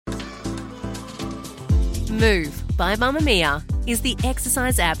Move by Mamamia is the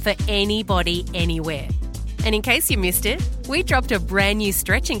exercise app for anybody, anywhere. And in case you missed it, we dropped a brand new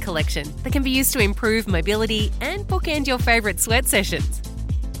stretching collection that can be used to improve mobility and bookend your favourite sweat sessions.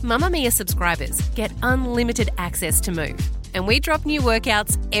 Mamamia subscribers get unlimited access to Move, and we drop new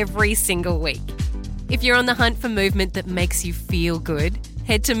workouts every single week. If you're on the hunt for movement that makes you feel good,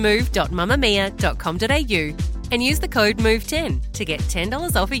 head to move.mamamia.com.au and use the code MOVE10 to get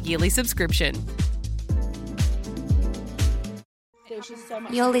 $10 off a yearly subscription.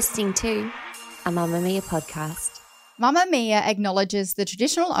 You're listening to a Mamamia podcast. Mamamia acknowledges the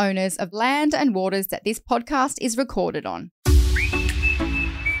traditional owners of land and waters that this podcast is recorded on.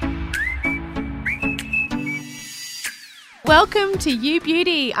 Welcome to You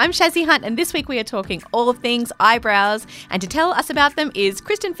Beauty. I'm Shazzy Hunt, and this week we are talking all things eyebrows. And to tell us about them is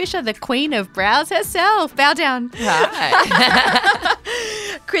Kristen Fisher, the queen of brows herself. Bow down. Hi.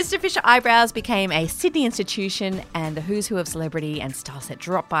 Kristen Fisher Eyebrows became a Sydney institution, and the who's who of celebrity and style set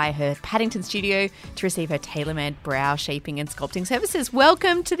dropped by her Paddington studio to receive her tailor-made brow shaping and sculpting services.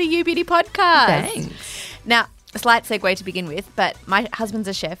 Welcome to the You Beauty podcast. Thanks. Now, a slight segue to begin with, but my husband's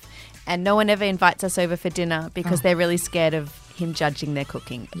a chef, and no one ever invites us over for dinner because they're really scared of him judging their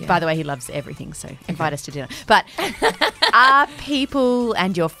cooking. Yeah. By the way, he loves everything, so invite us to dinner. But are people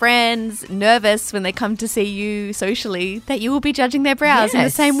and your friends nervous when they come to see you socially that you will be judging their brows in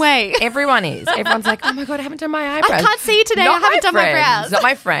the same way? Everyone is. Everyone's like, oh my God, I haven't done my eyebrows. I can't see you today. Not I haven't done my brows. Not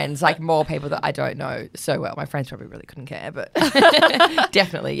my friends, like more people that I don't know so well. My friends probably really couldn't care, but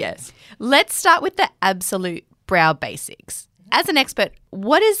definitely yes. Let's start with the absolute brow basics. As an expert,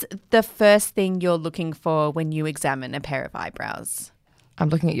 what is the first thing you're looking for when you examine a pair of eyebrows? I'm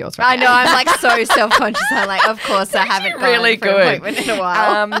looking at yours right now. I know, I'm like so self-conscious. I'm like, of course I haven't really gone for an appointment in a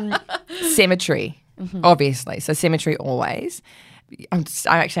while. Symmetry, obviously. So symmetry always. I'm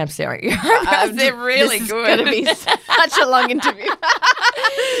staring at your eyebrows. They're really this good. It's going to be such a long interview.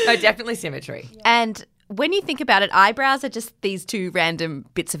 No, definitely symmetry. And when you think about it, eyebrows are just these two random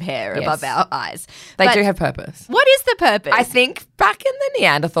bits of hair above our eyes. They do have purpose. What is the purpose? I think back in the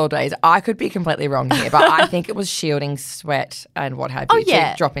Neanderthal days, I could be completely wrong here, but I think it was shielding sweat and what have you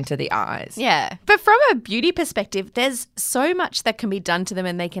to drop into the eyes. Yeah. But from a beauty perspective, there's so much that can be done to them,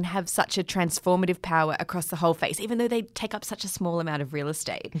 and they can have such a transformative power across the whole face, even though they take up such a small amount of real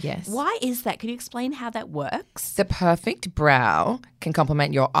estate. Yes. Why is that? Can you explain how that works? The perfect brow can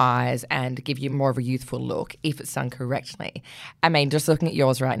complement your eyes and give you more of a youthful look if it's done correctly. I mean, just looking at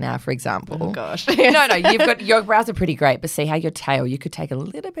yours right now, for example. Oh, gosh. No, your brows are pretty great, but see how your tail, you could take a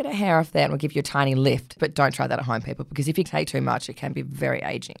little bit of hair off there and it'll give you a tiny lift, but don't try that at home, people, because if you take too much, it can be very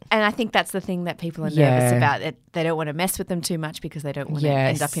aging. And I think that's the thing that people are nervous about. They don't want to mess with them too much because they don't want to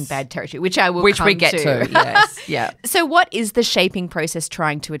end up in bad territory, which we get to. Yes, yeah. So what is the shaping process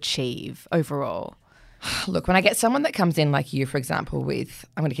trying to achieve overall? Look, when I get someone that comes in like you, for example, with,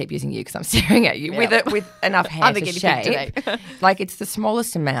 I'm going to keep using you because I'm staring at you, with enough hair to shape, like it's the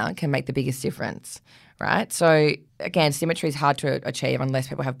smallest amount can make the biggest difference, right? So again, symmetry is hard to achieve unless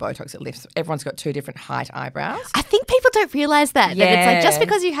people have Botox that lifts. Everyone's got two different height eyebrows. I think people don't realise that it's like just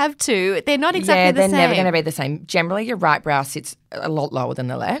because you have two, they're not exactly the same. They're never going to be the same. Generally, your right brow sits a lot lower than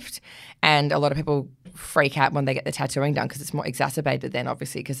the left, and a lot of people freak out when they get the tattooing done because it's more exacerbated then,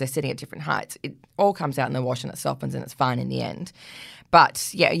 obviously, because they're sitting at different heights. It all comes out in the wash and it softens and it's fine in the end. But,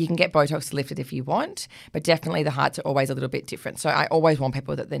 yeah, you can get Botox lifted if you want, but definitely the heights are always a little bit different. So I always want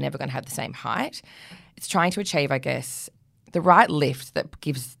people that they're never going to have the same height. It's trying to achieve, I guess, the right lift that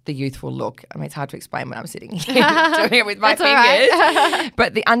gives the youthful look. I mean, it's hard to explain when I'm sitting here doing it with my fingers. Right.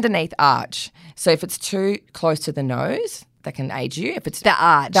 But the underneath arch. So if it's too close to the nose, that can age you. If it's the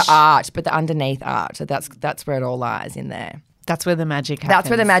arch, but the underneath arch. So that's where it all lies in there. That's where the magic happens. That's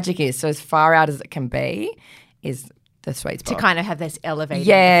where the magic is. So as far out as it can be is the sweet spot. To kind of have this elevated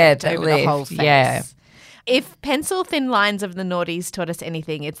effect over the whole face. Yeah. If pencil thin lines of the noughties taught us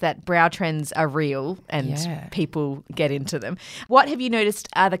anything, it's that brow trends are real and people get into them. What have you noticed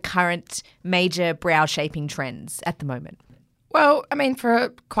are the current major brow shaping trends at the moment? Well, I mean,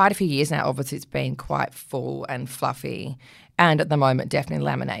 for quite a few years now, obviously it's been quite full and fluffy. And at the moment, definitely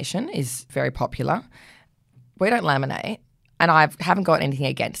lamination is very popular. We don't laminate, and I haven't got anything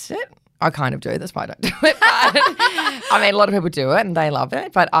against it. I kind of do. That's why I don't do it. But, I mean, a lot of people do it and they love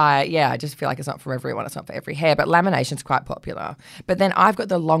it. But I just feel like it's not for everyone. It's not for every hair. But lamination's quite popular. But then I've got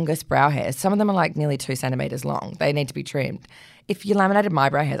the longest brow hairs. Some of them are like nearly 2 centimetres long. They need to be trimmed. If you laminated my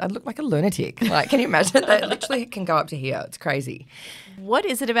brow hairs, I'd look like a lunatic. Like, can you imagine? They literally can go up to here. It's crazy. What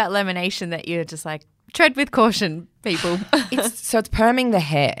is it about lamination that you're just like, tread with caution, people? It's perming the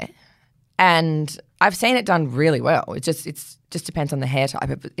hair. And I've seen it done really well. It just depends on the hair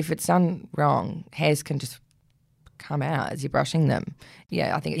type. If it's done wrong, hairs can just come out as you're brushing them.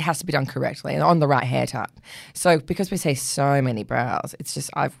 Yeah, I think it has to be done correctly and on the right hair type. So because we see so many brows, it's just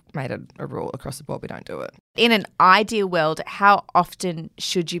I've made a rule across the board we don't do it. In an ideal world, how often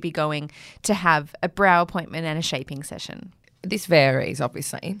should you be going to have a brow appointment and a shaping session? This varies,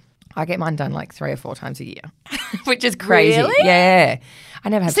 obviously. I get mine done like 3 or 4 times a year, which is crazy. Really? Yeah. I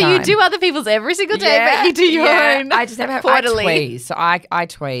never have time. So you do other people's every single day, but you do your own. I just never have quarterly. I tweeze. So I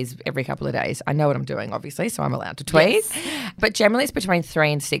tweeze every couple of days. I know what I'm doing, obviously, so I'm allowed to tweeze. Yes. But generally it's between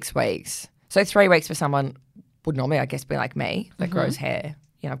 3 and 6 weeks. So 3 weeks for someone would normally, I guess, be like me that grows hair.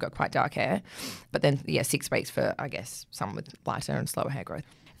 You know, I've got quite dark hair. But then, 6 weeks for, I guess, someone with lighter and slower hair growth.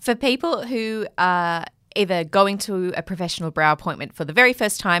 For people who are either going to a professional brow appointment for the very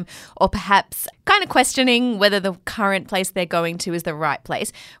first time or perhaps kind of questioning whether the current place they're going to is the right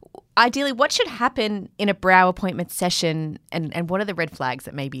place, ideally, what should happen in a brow appointment session and what are the red flags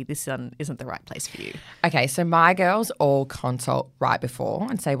that maybe this isn't the right place for you? Okay, so my girls all consult right before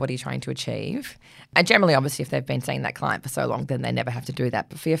and say, what are you trying to achieve? And generally, obviously, if they've been seeing that client for so long, then they never have to do that.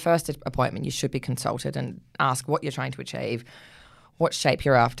 But for your first appointment, you should be consulted and ask what you're trying to achieve, what shape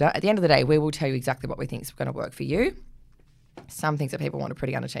you're after. At the end of the day, we will tell you exactly what we think is going to work for you. Some things that people want are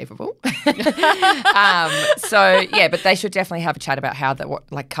pretty unachievable. But they should definitely have a chat about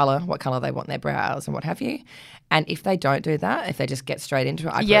what colour they want in their brows and what have you. And if they don't do that, if they just get straight into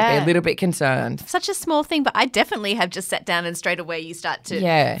it, I could be a little bit concerned. Such a small thing, but I definitely have just sat down and straight away you start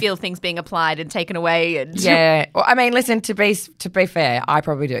to feel things being applied and taken away. And yeah. Well, I mean, listen, to be fair, I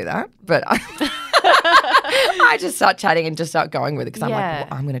probably do that, but I just start chatting and just start going with it because I'm like,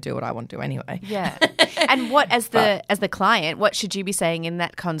 well, I'm going to do what I want to do anyway. Yeah. And what, as the client, what should you be saying in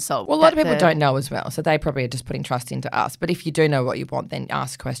that consult? Well, a lot of people don't know as well, so they probably are just putting trust into us. But if you do know what you want, then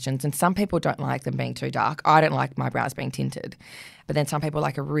ask questions. And some people don't like them being too dark. I don't like my brows being tinted. But then some people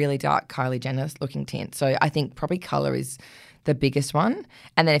like a really dark Kylie Jenner looking tint. So I think probably colour is the biggest one.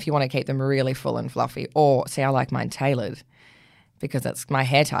 And then if you want to keep them really full and fluffy, or see, I like mine tailored because that's my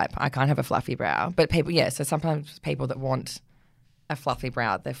hair type. I can't have a fluffy brow. But people, so sometimes people that want a fluffy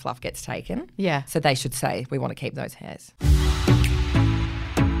brow, their fluff gets taken. Yeah. So they should say, we want to keep those hairs.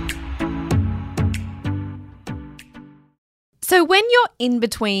 So when you're in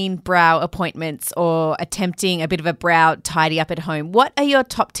between brow appointments or attempting a bit of a brow tidy up at home, what are your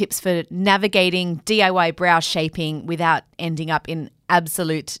top tips for navigating DIY brow shaping without ending up in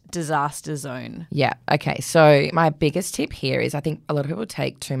absolute disaster zone? Yeah. Okay. So my biggest tip here is I think a lot of people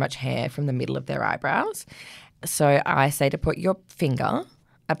take too much hair from the middle of their eyebrows. So I say to put your finger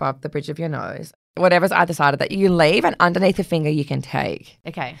above the bridge of your nose, whatever's either side of that, you leave, and underneath the finger you can take.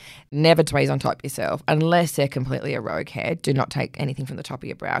 Okay. Never tweeze on top yourself unless they're completely a rogue hair. Do not take anything from the top of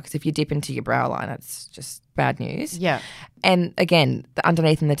your brow because if you dip into your brow line, it's just bad news. Yeah. And again, the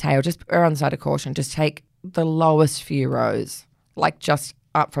underneath and the tail, just err on the side of caution. Just take the lowest few rows, like just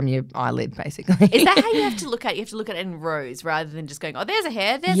up from your eyelid, basically. Is that how you have to look at it? You have to look at it in rows rather than just going, oh, there's a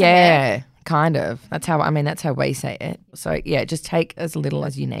hair, there's a hair. Yeah, kind of. That's how we say it. So, yeah, just take as little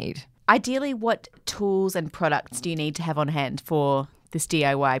as you need. Ideally, what tools and products do you need to have on hand for this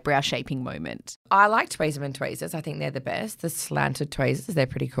DIY brow shaping moment? I like Tweezerman tweezers. I think they're the best. The slanted tweezers, they're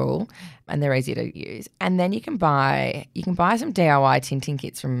pretty cool and they're easy to use. And then you can buy some DIY tinting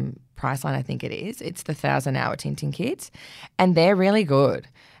kits from Priceline, I think it is. It's the 1,000-hour tinting kits and they're really good.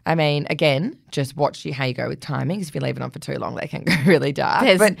 I mean, again, just watch how you go with timing because if you leave it on for too long, they can go really dark.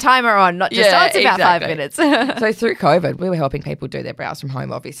 There's a timer on, not just, it's about 5 minutes. So through COVID, we were helping people do their brows from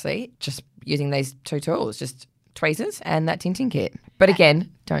home, obviously, just using these 2 tools, just tweezers and that tinting kit. But again,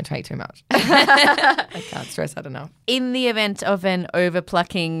 don't take too much. I can't stress that enough. In the event of an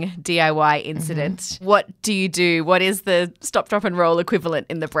overplucking DIY incident, what do you do? What is the stop, drop and roll equivalent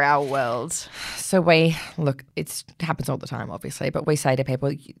in the brow world? So it happens all the time, obviously, but we say to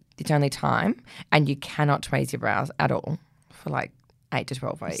people, it's only time and you cannot tweeze your brows at all for like 8 to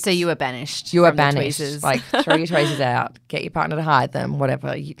 12 weeks. So you are banished. You are banished. Like throw your tweezers out, get your partner to hide them,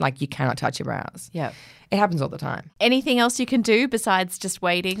 whatever. You cannot touch your brows. Yeah. It happens all the time. Anything else you can do besides just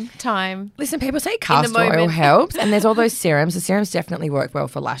waiting time? Listen, people say castor oil helps and there's all those serums. The serums definitely work well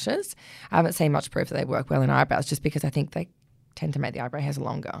for lashes. I haven't seen much proof that they work well in eyebrows just because I think they tend to make the eyebrow hairs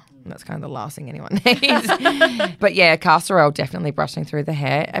longer. And that's kind of the last thing anyone needs. But yeah, castor oil definitely brushing through the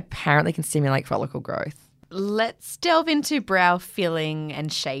hair apparently can stimulate follicle growth. Let's delve into brow filling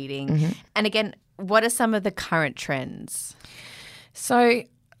and shading. Mm-hmm. And again, what are some of the current trends? So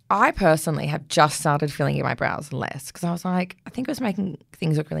I personally have just started filling in my brows less because I was like, I think it was making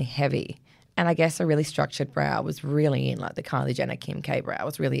things look really heavy. And I guess a really structured brow was really in, like the Kylie Jenner, Kim K brow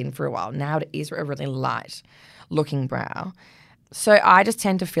was really in for a while. Now it is a really light looking brow. So I just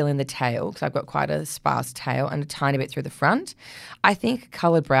tend to fill in the tail because I've got quite a sparse tail and a tiny bit through the front. I think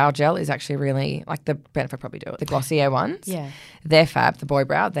coloured brow gel is actually really, like the Benefit probably do it. The Glossier ones, they're fab. The boy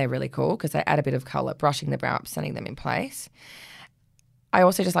brow, they're really cool because they add a bit of colour, brushing the brow up, setting them in place. I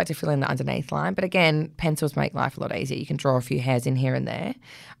also just like to fill in the underneath line. But again, pencils make life a lot easier. You can draw a few hairs in here and there.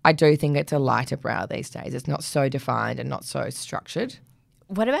 I do think it's a lighter brow these days. It's not so defined and not so structured.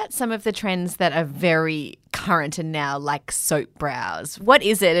 What about some of the trends that are very current and now, like soap brows? What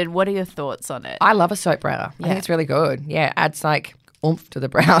is it and what are your thoughts on it? I love a soap brow. I think it's really good. Yeah, adds like oomph to the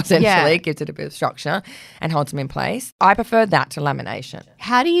brow essentially, gives it a bit of structure and holds them in place. I prefer that to lamination.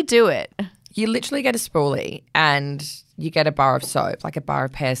 How do you do it? You literally get a spoolie and you get a bar of soap, like a bar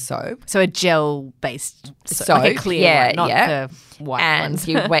of Pears soap. So a gel-based soap, like a clear one, not the white ones. And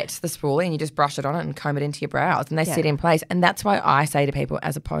you wet the spoolie and you just brush it on it and comb it into your brows and they sit in place. And that's why I say to people,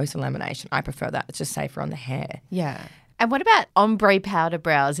 as opposed to lamination, I prefer that. It's just safer on the hair. Yeah. And what about ombre powder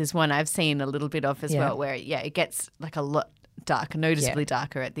brows is one I've seen a little bit of as well, where, it gets like a lot darker, noticeably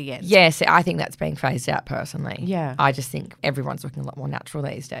darker at the end. Yes, I think that's being phased out personally. Yeah. I just think everyone's looking a lot more natural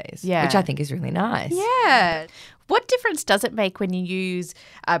these days, which I think is really nice. Yeah. What difference does it make when you use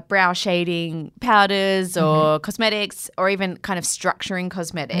brow shading powders or cosmetics or even kind of structuring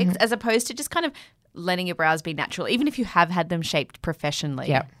cosmetics as opposed to just kind of letting your brows be natural, even if you have had them shaped professionally?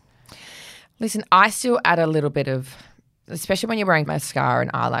 Yeah. Listen, I still add a little bit of, especially when you're wearing mascara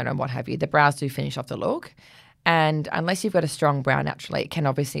and eyeliner and what have you, the brows do finish off the look. And unless you've got a strong brow naturally, it can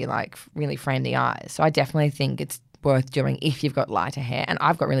obviously like really frame the eyes. So I definitely think it's worth doing if you've got lighter hair. And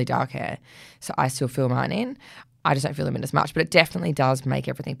I've got really dark hair, so I still fill mine in. I just don't fill them in as much, but it definitely does make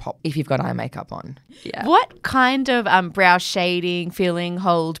everything pop if you've got eye makeup on. Yeah. What kind of brow shading, filling,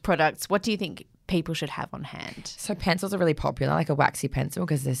 hold products, what do you think people should have on hand? So pencils are really popular, like a waxy pencil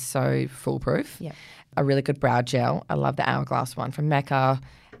because they're so foolproof. Yeah. A really good brow gel. I love the Hourglass one from Mecca.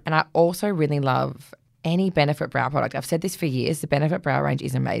 And I also really love any Benefit brow product. I've said this for years. The Benefit brow range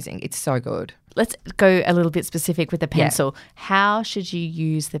is amazing. It's so good. Let's go a little bit specific with the pencil. Yeah. How should you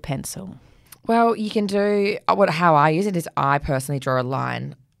use the pencil? Well, you can do how I use it is I personally draw a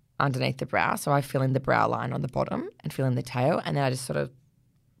line underneath the brow. So I fill in the brow line on the bottom and fill in the tail, and then I just sort of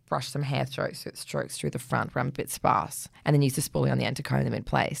brush some hair strokes through the front where I'm a bit sparse, and then use the spoolie on the end to comb them in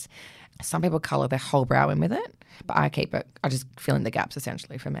place. Some people colour their whole brow in with it, but I just fill in the gaps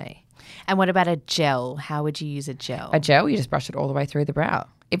essentially for me. And what about a gel? How would you use a gel? A gel, you just brush it all the way through the brow.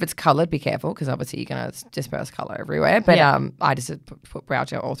 If it's coloured, be careful because obviously you're going to disperse colour everywhere. But I just put brow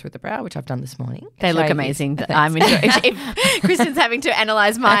gel all through the brow, which I've done this morning. They look amazing. I'm enjoying. If Kristen's having to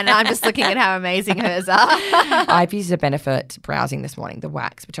analyse mine, I'm just looking at how amazing hers are. I've used a Benefit browsing this morning, the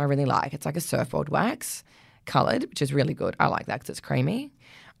wax, which I really like. It's like a surfboard wax, coloured, which is really good. I like that because it's creamy.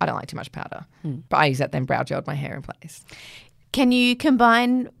 I don't like too much powder, but I use that, then brow gelled my hair in place. Can you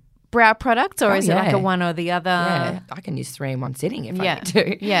combine brow products or is it like a one or the other? Yeah, I can use 3 in one sitting if I need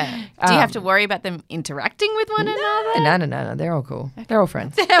to. Yeah. Do you have to worry about them interacting with one another? No. They're all cool. They're all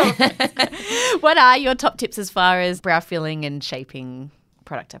friends. What are your top tips as far as brow filling and shaping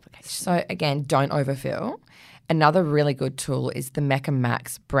product applications? So again, don't overfill. Another really good tool is the Mecca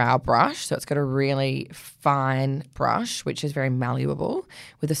Max Brow Brush. So it's got a really fine brush, which is very malleable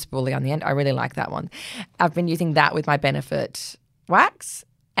with a spoolie on the end. I really like that one. I've been using that with my Benefit wax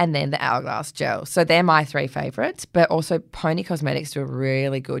and then the Hourglass gel. So they're my 3 favourites. But also Pony Cosmetics do a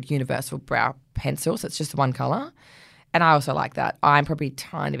really good universal brow pencil. So it's just one colour. And I also like that. I'm probably a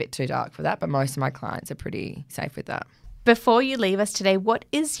tiny bit too dark for that, but most of my clients are pretty safe with that. Before you leave us today, what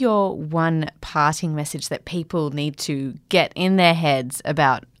is your one parting message that people need to get in their heads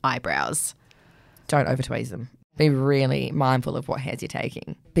about eyebrows? Don't over-tweeze them. Be really mindful of what hairs you're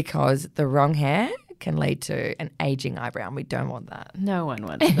taking because the wrong hair can lead to an aging eyebrow and we don't want that. No one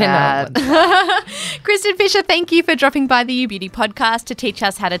wants that. Kristen Fisher, thank you for dropping by the You Beauty podcast to teach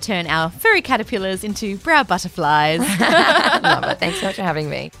us how to turn our furry caterpillars into brow butterflies. Love it. Thanks so much for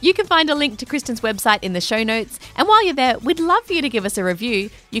having me. You can find a link to Kristen's website in the show notes. And while you're there, we'd love for you to give us a review.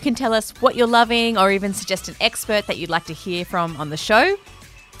 You can tell us what you're loving or even suggest an expert that you'd like to hear from on the show.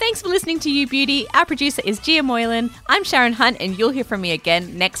 Thanks for listening to You Beauty. Our producer is Gia Moylan. I'm Sharon Hunt and you'll hear from me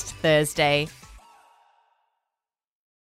again next Thursday.